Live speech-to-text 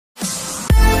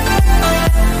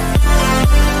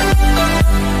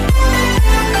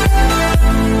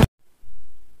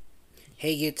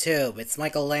Hey YouTube, it's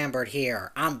Michael Lambert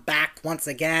here. I'm back once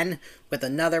again with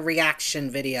another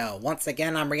reaction video. Once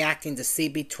again, I'm reacting to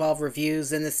CB12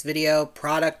 reviews in this video.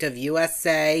 Product of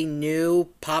USA, new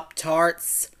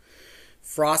Pop-Tarts,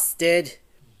 frosted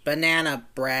banana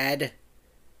bread.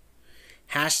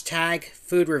 Hashtag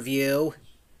food review.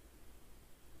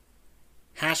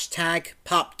 Hashtag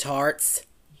Pop-Tarts.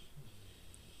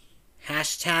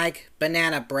 Hashtag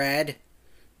banana bread.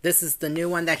 This is the new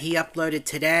one that he uploaded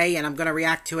today, and I'm going to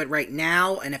react to it right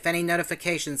now. And if any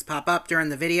notifications pop up during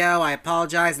the video, I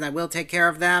apologize, and I will take care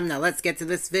of them. Now let's get to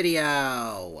this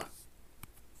video.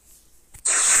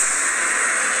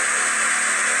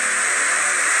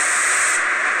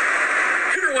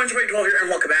 Hey, here, and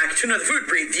welcome back to another food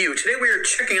review. Today we are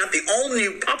checking out the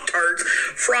all-new Pop-Tarts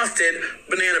frosted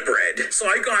banana bread. So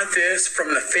I got this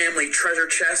from the family treasure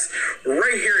chest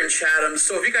right here in Chatham.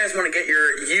 So if you guys want to get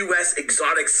your U.S.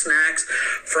 exotic snacks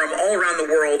from all around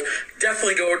the world,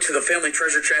 definitely go to the family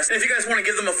treasure chest. And if you guys want to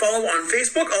give them a follow on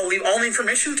Facebook, I'll leave all the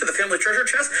information to the family treasure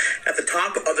chest at the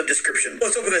top of the description.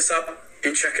 Let's open this up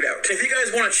and check it out. If you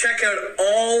guys want to check out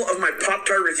all of my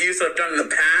Pop-Tart reviews that I've done in the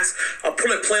past, I'll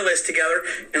put a playlist together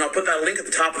and I'll put that link at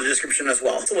the top of the description as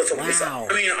well. So let's open this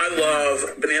up. I mean, I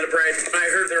love banana bread. I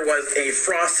heard there was a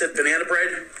frosted banana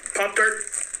bread Pop-Tart.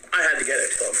 I had to get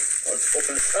it. So let's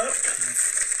open it up.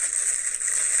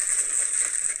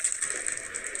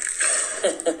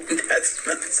 Oh, that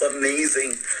smells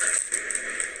amazing. It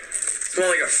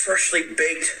smells like a freshly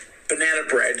baked banana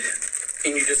bread.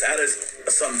 And you just added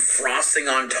some frosting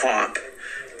on top.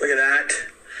 Look at that.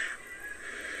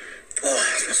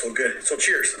 Oh, it smells so good. So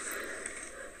cheers.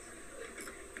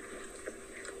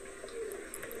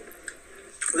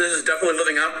 This is definitely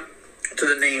living up to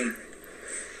the name.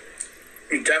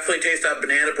 You definitely taste that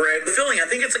banana bread. The filling, I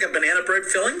think it's like a banana bread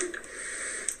filling.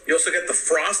 You also get the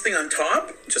frosting on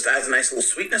top. Just adds a nice little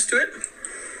sweetness to it.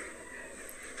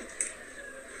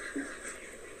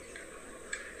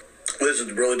 This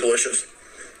is really delicious.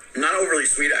 Not overly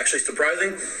sweet, actually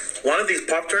surprising. A lot of these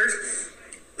Pop-Tarts,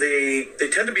 they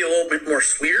tend to be a little bit more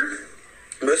sweeter.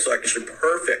 This is actually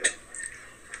perfect.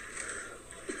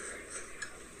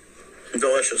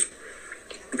 Delicious.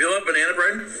 If you love banana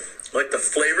bread, like the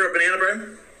flavor of banana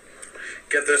bread,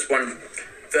 get this one.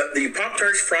 The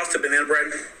Pop-Tarts frosted banana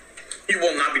bread, you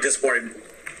will not be disappointed.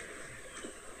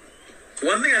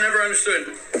 One thing I never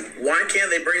understood, why can't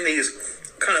they bring these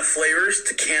kind of flavors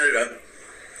to Canada?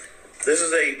 This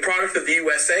is a product of the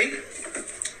USA,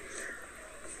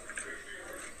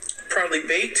 proudly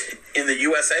baked in the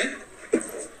USA.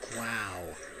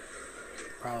 Wow.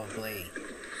 Probably.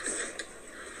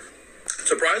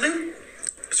 Surprising?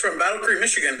 It's from Battle Creek,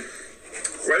 Michigan.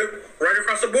 Right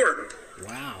across the border.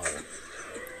 Wow.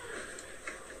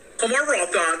 So my overall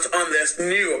thoughts on this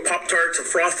new Pop-Tarts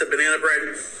frosted banana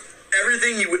bread.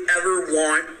 Everything you would ever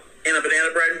want in a banana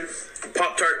bread,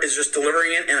 Pop-Tart is just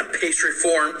delivering it in a pastry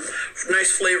form.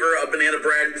 Nice flavor of banana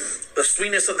bread. The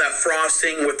sweetness of that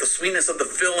frosting with the sweetness of the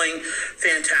filling.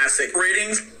 Fantastic.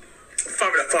 Ratings,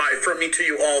 5 out of 5 from me to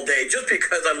you all day, just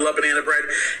because I love banana bread,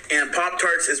 and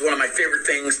Pop-Tarts is one of my favorite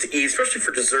things to eat, especially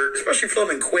for dessert, especially for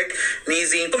something quick and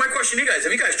easy. So my question to you guys,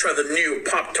 have you guys tried the new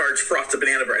Pop-Tarts frosted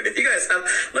banana bread? If you guys have,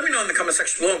 let me know in the comment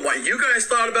section below what you guys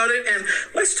thought about it, and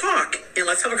let's talk, and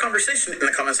let's have a conversation in the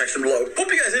comment section below.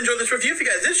 Hope you guys enjoyed this review. If you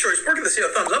guys did, show your support, give this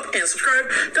video a thumbs up, and subscribe.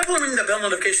 Definitely ring that bell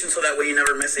notification so that way you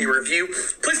never miss a review.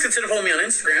 Please consider following me on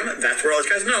Instagram. That's where I'll let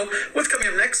you guys know what's coming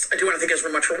up next. I do want to thank you guys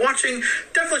very much for watching.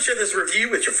 Definitely share this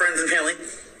review with your friends and family,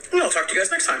 and I'll talk to you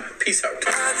guys next time. Peace out.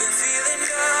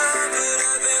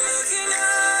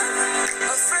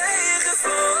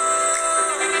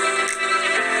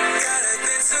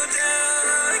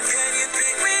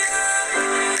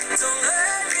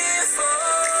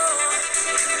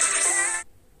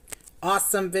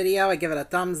 Awesome video. I give it a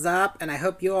thumbs up, and I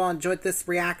hope you all enjoyed this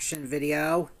reaction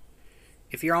video.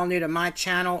 If you're all new to my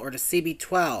channel or to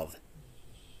CB12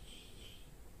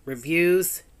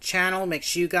 reviews channel, make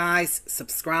sure you guys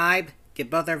subscribe,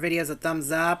 give both our videos a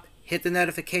thumbs up, hit the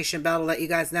notification bell to let you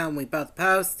guys know when we both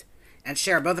post, and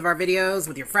share both of our videos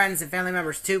with your friends and family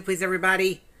members too, please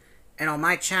everybody. And on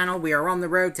my channel, we are on the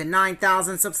road to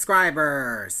 9,000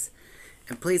 subscribers.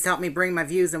 And please help me bring my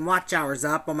views and watch hours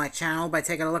up on my channel by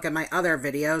taking a look at my other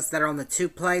videos that are on the 2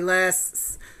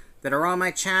 playlists that are on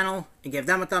my channel, and give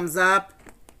them a thumbs up.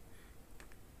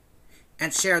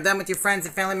 And share them with your friends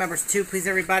and family members too, please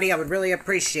everybody. I would really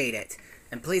appreciate it.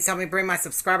 And please help me bring my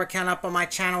subscriber count up on my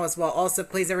channel as well. Also,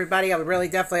 please everybody, I would really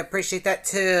definitely appreciate that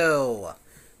too.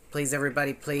 Please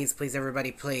everybody, please, please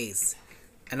everybody, please.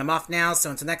 And I'm off now, so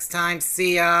until next time,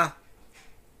 see ya.